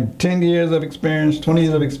where my 10 years of experience, 20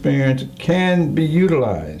 years of experience can be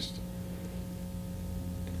utilized.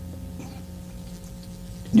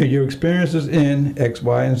 Your experiences in X,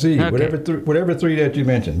 Y, and Z, Okay. whatever three that you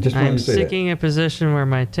mentioned. Just want I'm to say that. seeking a position where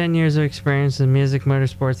my 10 years of experience in music,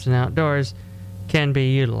 motorsports, and outdoors can be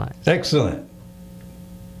utilized. Excellent.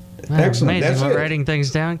 Wow, Excellent. Amazing That's what it. writing things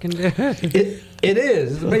down can do. It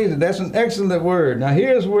is. It's amazing. That's an excellent word. Now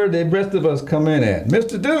here's where the rest of us come in at.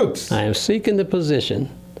 Mr. Dukes. I am seeking the position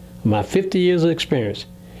my 50 years of experience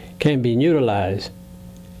can be utilized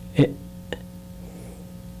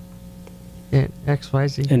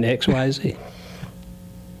XYZ. in XYZ.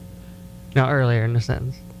 No, earlier in the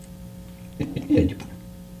sentence. You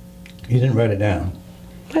didn't write it down.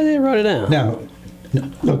 I didn't write it down. Now,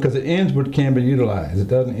 no, because it ends with can be utilized. It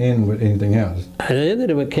doesn't end with anything else. I ended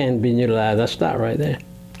it with can be utilized. I stopped right there.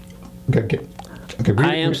 Okay. Read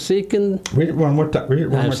I am seeking. Read it one more time. Read it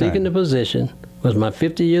one I am more seeking the time. position with my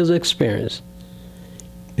 50 years of experience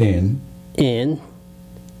in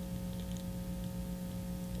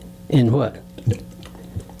what?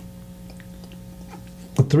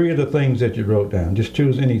 Three of the things that you wrote down. Just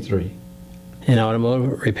choose any three. In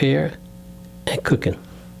automotive repair and cooking.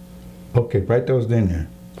 Okay, write those in there.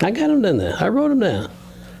 I got them down there. I wrote them down.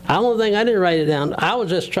 The only thing I didn't write it down. I was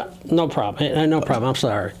just trying. No problem. No problem. I'm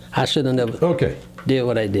sorry. I should have never Okay. did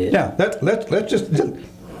what I did. Now let's just.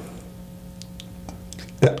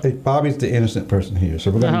 Bobby's the innocent person here,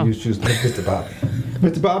 so we're going to choose Mr. Bobby.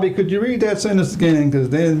 Mr. Bobby, could you read that sentence again? Because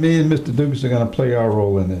then me and Mr. Dukes are going to play our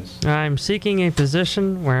role in this. I'm seeking a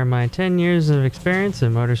position where my 10 years of experience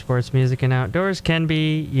in motorsports, music, and outdoors can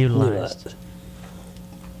be utilized.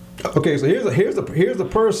 Okay, so here's the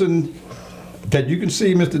person that you can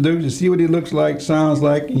see, Mr. Dukes. You see what he looks like, sounds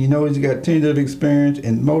like, and you know he's got 10 years of experience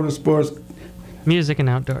in motorsports, Music and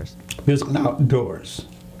outdoors. music, and outdoors.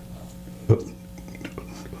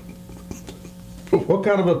 What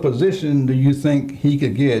kind of a position do you think he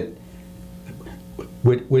could get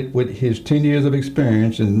with his 10 years of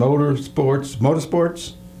experience in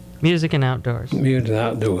motorsports, Music and outdoors. Music and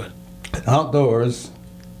outdoors. outdoors,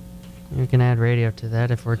 You can add radio to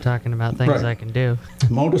that if we're talking about things Right. I can do.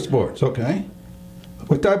 motorsports? Okay.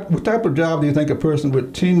 What type of job do you think a person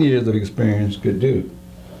with 10 years of experience could do?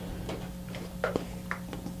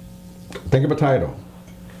 Think of a title.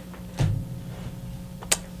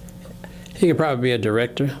 He could probably be a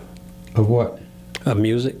director Of what? of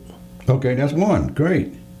music, Okay, that's one.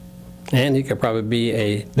 Great. and he could probably be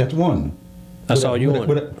a. That's one. That's all you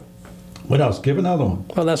want. What else? Give another one.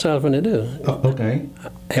 Well, that's what I was going to do. Okay.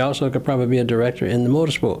 He also could probably be a director in the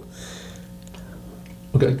motorsport.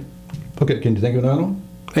 Okay. Okay, can you think of another one?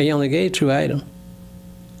 He only gave 2 items.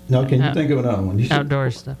 No, can you think of another one? You should-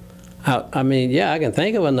 Outdoor stuff. I mean, yeah, I can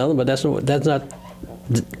think of another, but that's not.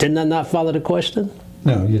 Didn't I not follow the question?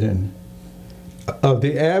 No, you didn't.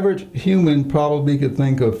 The average human probably could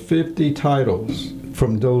think of 50 titles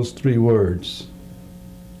from those 3 words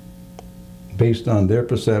based on their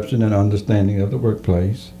perception and understanding of the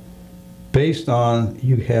workplace, based on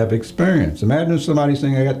you have experience. Imagine somebody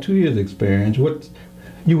saying, I got 2 years experience. What?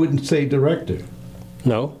 You wouldn't say director.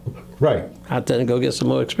 No. Right. I didn't go get some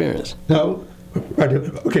more experience. No. Right.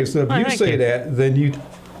 Okay, so if Oh, you thank say you. that, then you.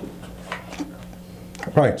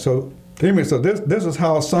 Right. So anyway, so this is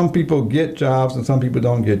how some people get jobs and some people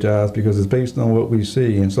don't get jobs because it's based on what we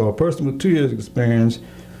see. And so a person with 2 years experience,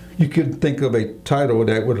 you could think of a title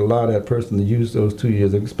that would allow that person to use those 2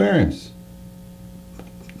 years of experience.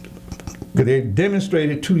 Because they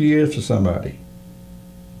demonstrated 2 years for somebody.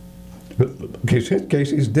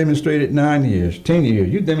 Casey's demonstrated 9 years, 10 years.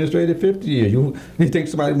 You demonstrated 50 years. You think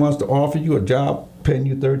somebody wants to offer you a job paying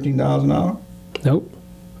you $13 an hour? Nope.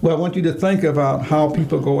 Well, I want you to think about how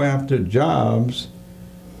people go after jobs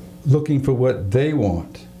looking for what they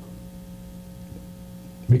want.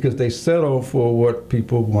 Because they settle for what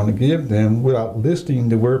people want to give them without listening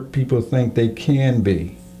to where people think they can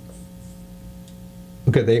be.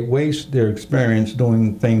 Okay, they waste their experience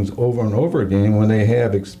doing things over and over again. When they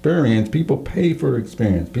have experience, people pay for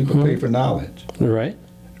experience. People pay for knowledge. Right.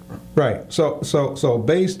 Right. So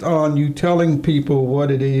based on you telling people what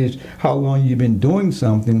it is, how long you've been doing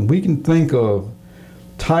something, we can think of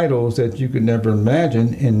titles that you could never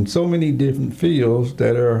imagine in so many different fields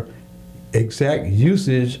that are exact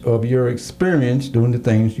usage of your experience doing the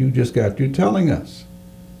things you just got through telling us.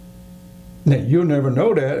 Now, you'll never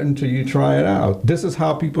know that until you try it out. This is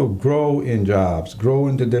how people grow in jobs, grow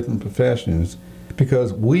into different professions,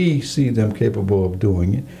 because we see them capable of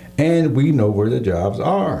doing it, and we know where the jobs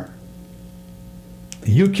are.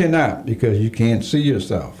 You cannot, because you can't see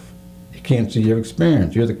yourself. You can't see your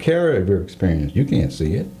experience. You're the carrier of your experience. You can't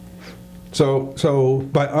see it. So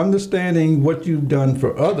by understanding what you've done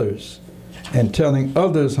for others and telling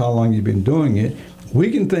others how long you've been doing it, we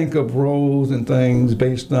can think of roles and things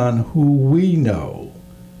based on who we know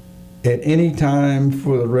at any time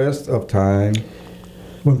for the rest of time.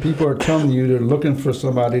 When people are telling you they're looking for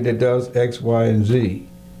somebody that does X, Y, and Z,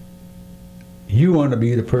 you want to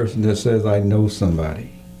be the person that says, I know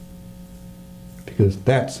somebody. Because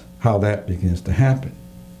that's how that begins to happen.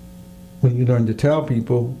 When you learn to tell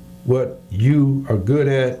people what you are good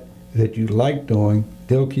at, that you like doing,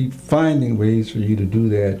 they'll keep finding ways for you to do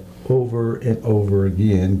that over and over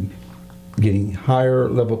again, getting higher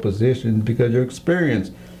level positions because your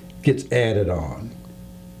experience gets added on.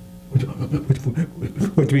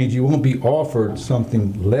 Which means you won't be offered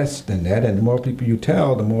something less than that, and the more people you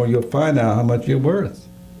tell, the more you'll find out how much you're worth.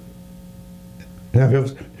 And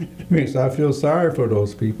I feel sorry for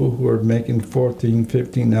those people who are making $14,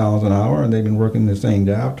 $15 an hour, and they've been working the same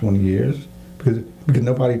job 20 years because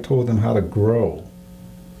nobody told them how to grow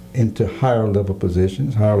into higher level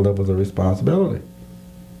positions, higher levels of responsibility.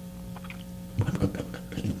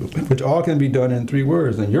 Which all can be done in 3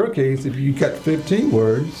 words. In your case, if you got 15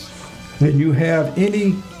 words, then you have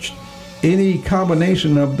any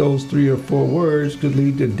combination of those 3 or 4 words could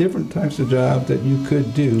lead to different types of jobs that you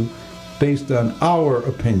could do based on our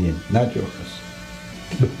opinion, not yours.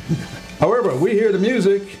 However, we hear the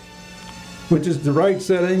music, which is the right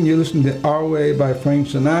setting. You listen to Our Way by Frank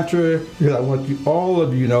Sinatra. Because I want you, all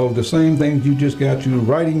of you know the same things you just got you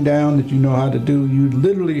writing down that you know how to do. You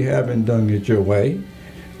literally haven't done it your way.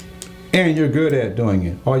 And you're good at doing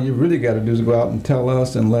it. All you really got to do is go out and tell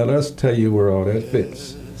us and let us tell you where all that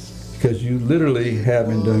fits. Because you literally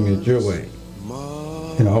haven't done it your way.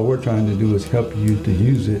 And all we're trying to do is help you to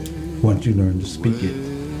use it once you learn to speak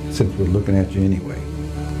it, since we're looking at you anyway.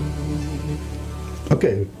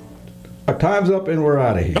 Okay, our time's up and we're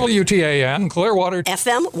out of here. WTAN, Clearwater.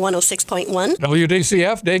 FM 106.1.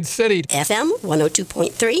 WDCF, Dade City. FM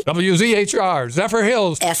 102.3. WZHR, Zephyr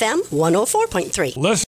Hills. FM 104.3. Listen.